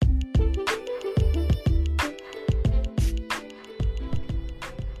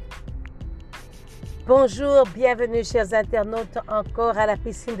Bonjour, bienvenue chers internautes encore à la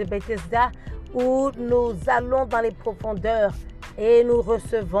piscine de Bethesda où nous allons dans les profondeurs et nous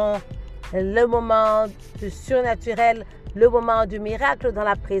recevons le moment du surnaturel, le moment du miracle dans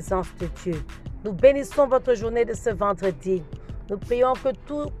la présence de Dieu. Nous bénissons votre journée de ce vendredi. Nous prions que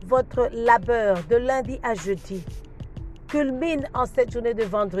tout votre labeur de lundi à jeudi culmine en cette journée de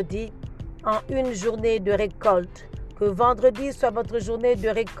vendredi en une journée de récolte. Que vendredi soit votre journée de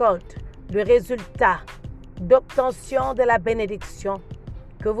récolte, de résultat, d'obtention de la bénédiction.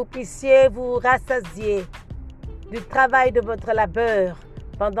 Que vous puissiez vous rassasier du travail de votre labeur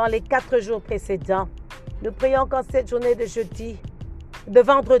pendant les 4 jours précédents. Nous prions qu'en cette journée de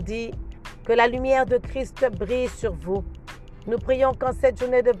vendredi, que la lumière de Christ brille sur vous. Nous prions qu'en cette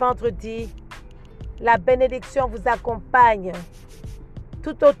journée de vendredi, la bénédiction vous accompagne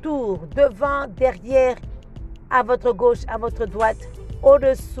tout autour, devant, derrière, à votre gauche, à votre droite,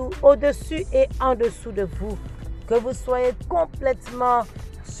 au-dessus et en dessous de vous. Que vous soyez complètement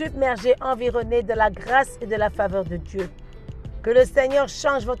submergés, environnés de la grâce et de la faveur de Dieu. Que le Seigneur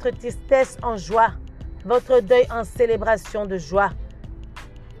change votre tristesse en joie, votre deuil en célébration de joie.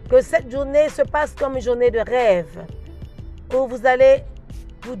 Que cette journée se passe comme une journée de rêve, où vous allez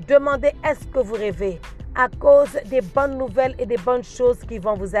vous demander est-ce que vous rêvez, à cause des bonnes nouvelles et des bonnes choses qui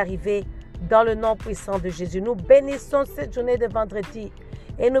vont vous arriver dans le nom puissant de Jésus. Nous bénissons cette journée de vendredi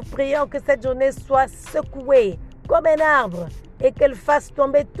et nous prions que cette journée soit secouée comme un arbre et qu'elle fasse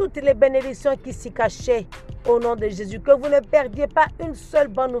tomber toutes les bénédictions qui s'y cachaient au nom de Jésus. Que vous ne perdiez pas une seule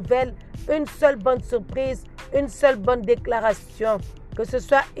bonne nouvelle, une seule bonne surprise, une seule bonne déclaration. Que ce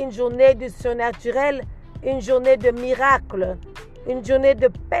soit une journée du surnaturel, une journée de miracle, une journée de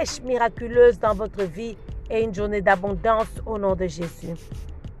pêche miraculeuse dans votre vie et une journée d'abondance au nom de Jésus.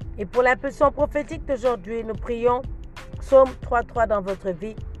 Et pour l'impulsion prophétique d'aujourd'hui, nous prions Psaume 3.3 dans votre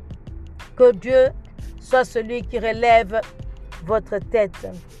vie. Que Dieu soit celui qui relève votre tête.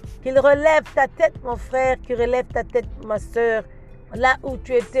 Qu'il relève ta tête, mon frère, qu'il relève ta tête, ma soeur, là où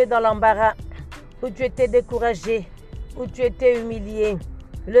tu étais dans l'embarras, où tu étais découragé, où tu étais humilié.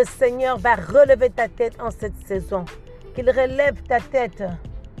 Le Seigneur va relever ta tête en cette saison. Qu'il relève ta tête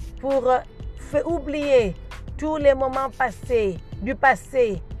pour faire oublier tous les moments passés, du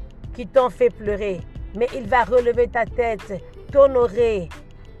passé, qui t'ont fait pleurer. Mais il va relever ta tête, t'honorer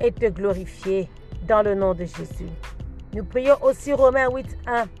et te glorifier dans le nom de Jésus. Nous prions aussi Romains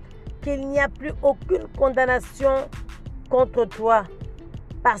 8.1 qu'il n'y a plus aucune condamnation contre toi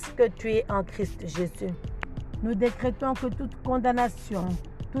parce que tu es en Christ Jésus. Nous décrétons que toute condamnation,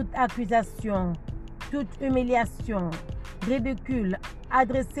 toute accusation, toute humiliation, ridicule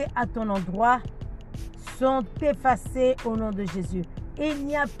adressée à ton endroit sont effacées au nom de Jésus. Il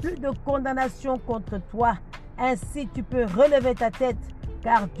n'y a plus de condamnation contre toi. Ainsi, tu peux relever ta tête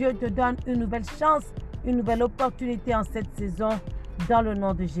car Dieu te donne une nouvelle chance, une nouvelle opportunité en cette saison dans le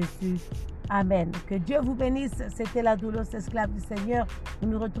nom de Jésus. Amen. Que Dieu vous bénisse. C'était la douloureuse esclave du Seigneur. Nous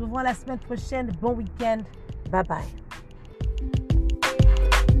nous retrouvons la semaine prochaine. Bon week-end. Bye bye.